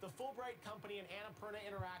Tacoma. The Fulbright Company and Annapurna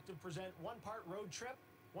Interactive present one part Road Trip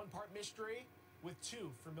One part mystery with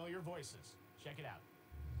two familiar voices. Check it out.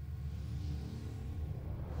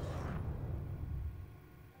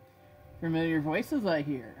 Familiar voices, I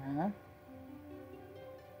hear, huh?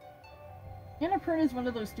 Annapurna is one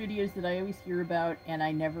of those studios that I always hear about, and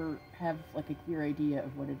I never have like a clear idea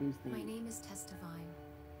of what it is they My name is Tess Divine.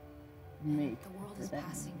 make. The world is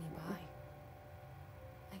passing me by.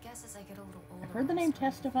 I guess as I get a little older, I've heard the name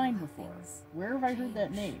Tess Divine before. Where have I heard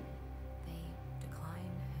that name? They decline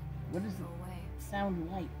and What does go away. it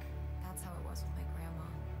sound like? That's how it was with my grandma.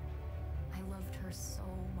 I loved her so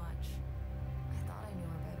much. I thought I knew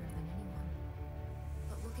her better than anyone.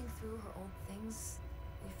 But looking through her old things,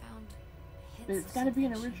 we found hints But it's of got to be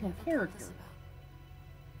an something she original never told us character. about.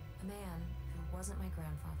 A man who wasn't my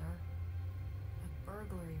grandfather. A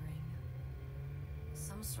burglary ring.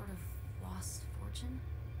 Some sort of lost fortune.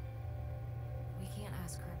 We can't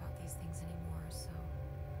ask her about these things anymore, so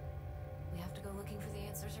we have to go looking for the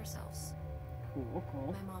answers ourselves. Cool,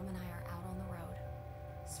 cool. My mom and I are out on the road,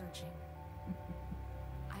 searching.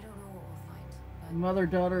 I don't know what we'll find, but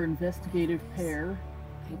Mother-daughter investigative pair.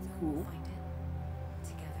 I That's know cool. we'll find it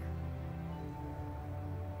together.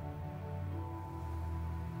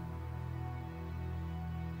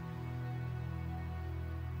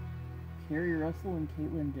 Carrie Russell and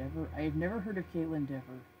Caitlin Dever. I have never heard of Caitlin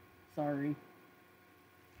Dever. Sorry.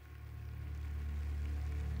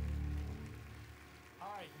 All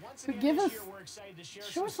right, once But again give this us- year we're excited to share show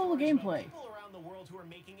some us all the stories about gameplay. people around the world who are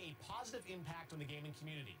making a positive impact on the gaming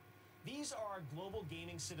community. These are our global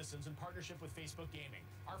gaming citizens in partnership with Facebook Gaming.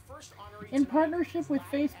 Our first honoree In tonight partnership is with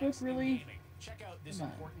Blackjack Facebook, in really? gaming. Check out this Come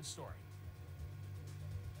on. important story.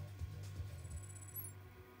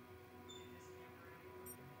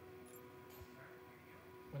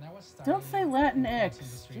 When I was Don't say starting Latin in the X, arts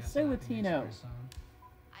industry just as say a Latinx Latino. person,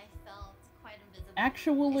 I felt quite invisible.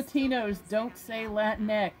 Actual I still Latinos feel don't say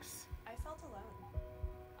Latinx. I felt alone.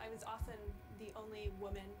 I was often the only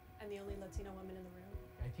woman and the only Latino woman in the room.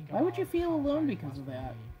 I think Why would you about feel how alone hard it because was of for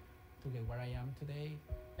that? me to get where I am today.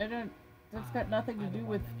 I don't. That's got nothing to I do don't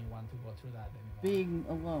with want anyone to go through that anymore. being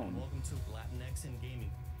alone. Welcome to Latinx in Gaming.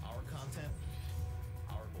 Our content,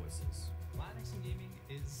 our voices. Latinx in gaming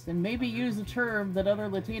is Then maybe use a term that other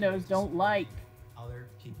Latinos don't like. other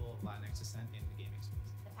people of Latinx descent in the gaming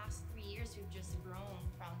space. The past 3 years, we've just grown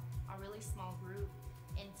from a really small group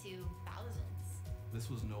into thousands. This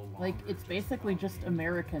was no longer Like, it's basically just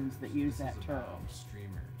Americans that use This that is term. about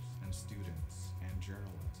streamers and students and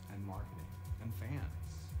journalists and marketing and fans.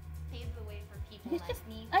 Paved the way for people It's like just,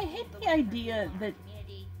 me. I paved hate the the way for idea people in our that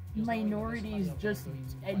community. minorities just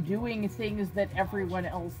doing things that everyone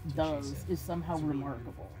else does is somehow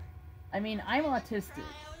remarkable. I mean, I'm autistic,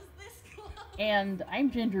 and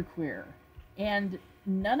I'm genderqueer, and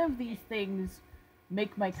none of these things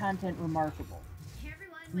make my content remarkable.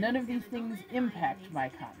 None of these things impact my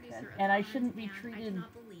content, and I shouldn't be treated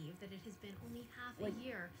believe that it has been only half like, a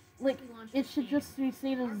year like since we launched it this should game. just be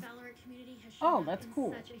seen Our as, Valorant community has oh, shown up that's in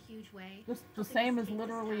cool. such a huge way, Just the helping same us as take this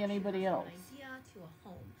literally action anybody from an else. idea to a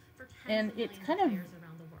home for tens And of it's millions kind of players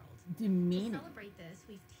around the world. demeaning To celebrate this,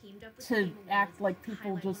 we've teamed up with to Game act Awards, like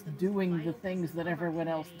people highlight just one of the most doing the vital things pieces that of our everyone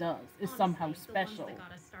else community. does is somehow Honestly, the special. ones that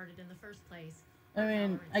got us started in the first place. I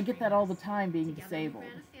mean, I get that all the time being Together, we disabled.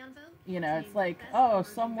 ran a fan vote You to know, name it's the like, best oh,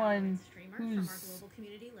 emerging someone Valorant streamer from our who's global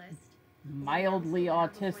community list. mildly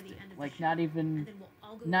autistic, like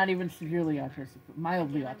not even severely autistic, but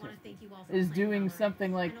mildly Again, I wanna autistic, thank you all for is playing doing Valorant,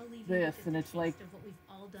 something like and I'll leave you this, with and just it's a like taste of what we've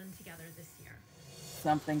all done together this year.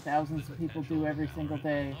 something thousands of people do every single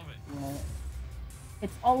day. Yeah.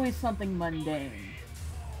 It's always something mundane.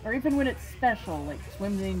 Or even when it's special, like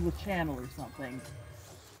swimming with Channel or something.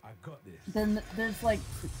 I got this. Then there's like,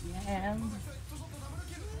 yeah.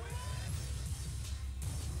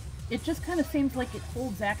 It just kind of seems like it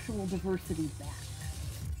holds actual diversity back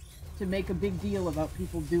to make a big deal about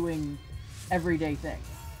people doing everyday things.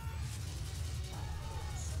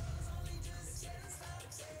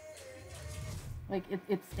 Like,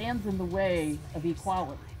 it stands in the way of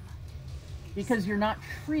equality because you're not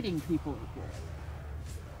treating people equally.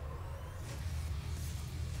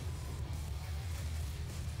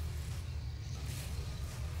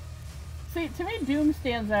 See, to me, Doom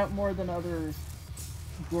stands out more than other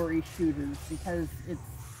gory shooters because it's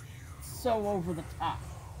so over the top.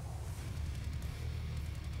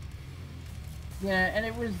 Yeah, and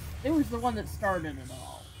it was the one that started it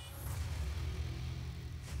all.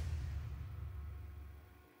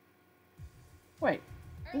 Wait,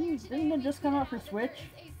 didn't it just come out for Switch?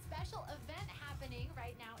 There is a special event happening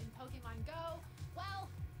right now in Pokemon Go. Well,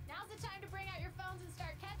 now's the time to bring out your phones and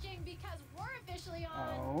start catching because we're officially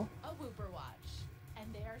on a Whooper Watch.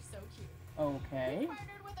 And they are so cute. Okay. We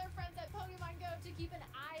partnered with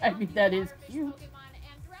I mean, that is cute. Pokemon,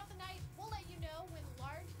 and throughout the night, we'll let you know when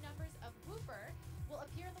large numbers of Wooper will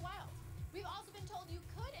appear in the wild. We've also been told you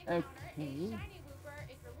could encounter a shiny Wooper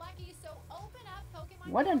if you're lucky, so open up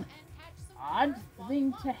Pokemon What Go an and catch some odd Wooper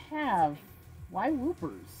thing to have. Why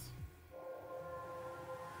Woopers?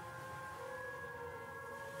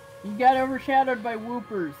 You got overshadowed by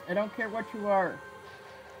Woopers. I don't care what you are.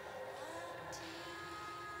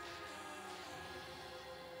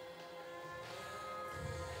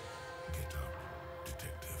 Get up,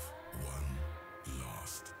 detective. One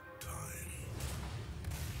last time.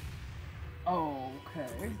 Okay.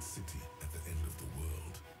 The great city at the end of the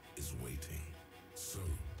world is waiting. So,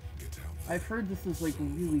 get out there. I've heard this is like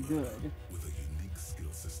really good. With a unique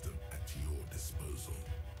skill system at your disposal.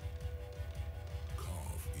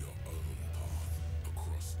 Carve your own path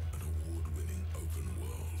across an award-winning open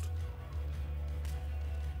world.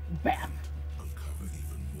 Bam! Uncover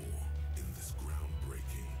even more in this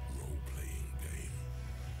groundbreaking role-playing game.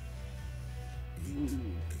 Meet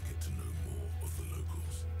and get to know more of the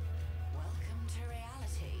locals. Welcome to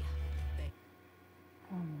reality.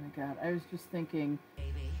 Oh my god, I was just thinking,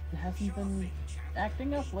 it hasn't been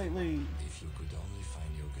acting up lately. If you could only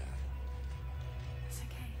find your guy. It's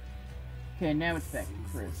okay. Okay, now it's back to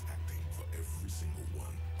Chris. Acting for every single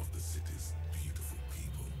one of the city's beautiful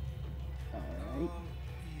people. Alright.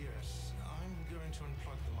 Yes, I'm going to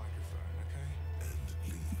unplug the microphone, okay? And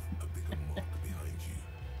leave a bigger mark behind you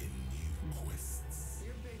in new quests.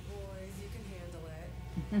 You're big boys, you can handle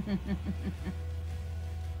it.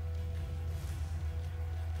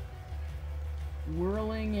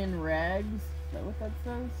 Whirling in rags? Is that what that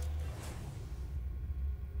says?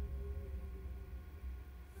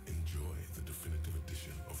 Enjoy the definitive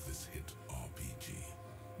edition of this hit RPG,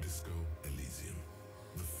 Disco Elysium.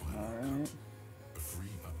 The final cut. A free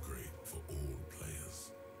upgrade for all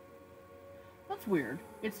players. That's weird.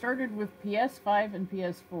 It started with PS5 and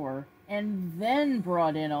PS4, and then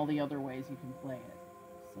brought in all the other ways you can play it.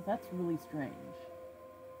 So that's really strange.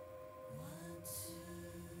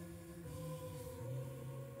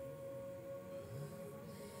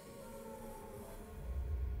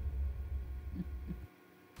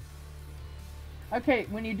 Okay,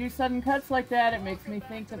 when you do sudden cuts like that, it makes me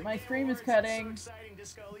think that my stream is cutting. So exciting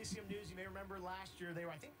Disco Elysium news. You may remember last year they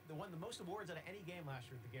were, I think, won the most awards out of any game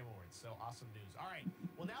last year at the Game Awards. So awesome news. All right.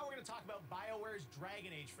 Well, now we're going to talk about BioWare's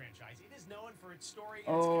Dragon Age franchise. It is known for its story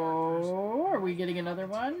and its characters. Oh, are we getting another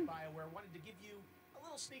one? BioWare wanted to give you a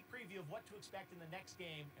little sneak preview of what to expect in the next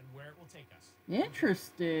game and where it will take us.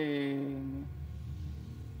 Interesting.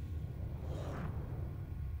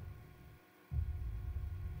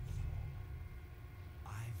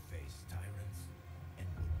 Face tyrants and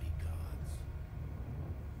would-be gods.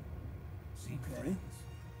 See friends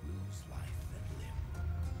lose life and limb.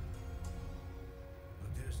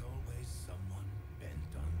 But there's always someone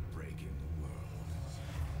bent on breaking the world.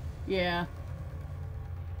 Yeah.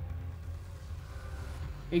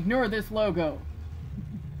 Ignore this logo.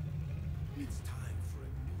 It's time for a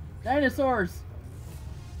new Dinosaurs.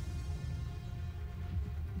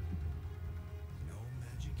 no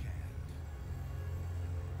magic hand.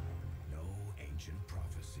 No ancient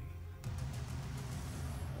prophecy.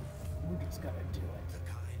 We're just gonna do it. The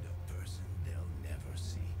kind of person they'll never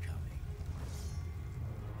see coming.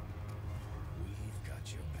 We've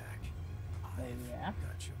got your back. I've yeah.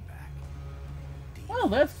 got your back. Well,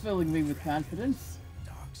 that's filling me with confidence.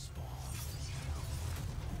 Dark spawn.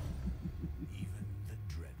 Even the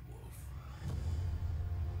Dread Wolf.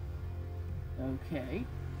 Okay.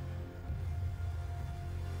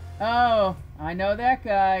 Oh, I know that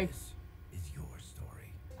guy. It's your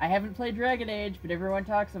story. I haven't played Dragon Age, but everyone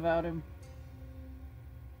talks about him.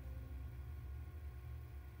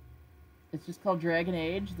 It's just called Dragon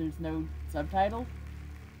Age. There's no subtitle.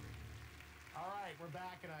 All right, we're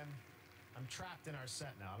back, and I'm trapped in our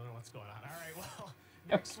set now. I don't know what's going on. All right, well,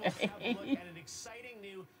 next we'll have a look at an exciting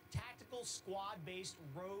new tactical squad-based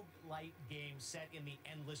roguelite game set in the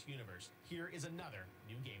Endless Universe. Here is another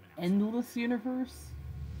new game announcement. Endless Universe?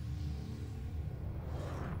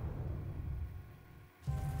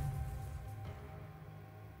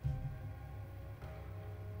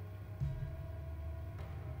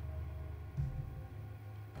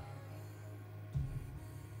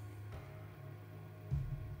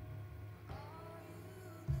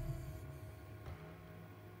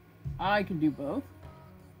 I can do both.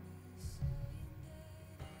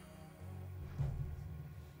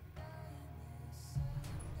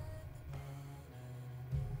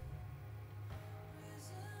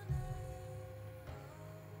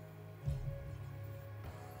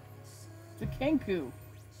 It's a Kenku.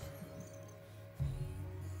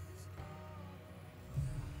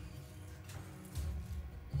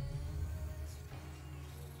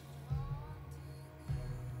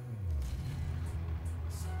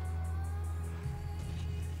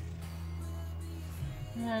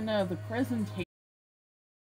 And the presentation.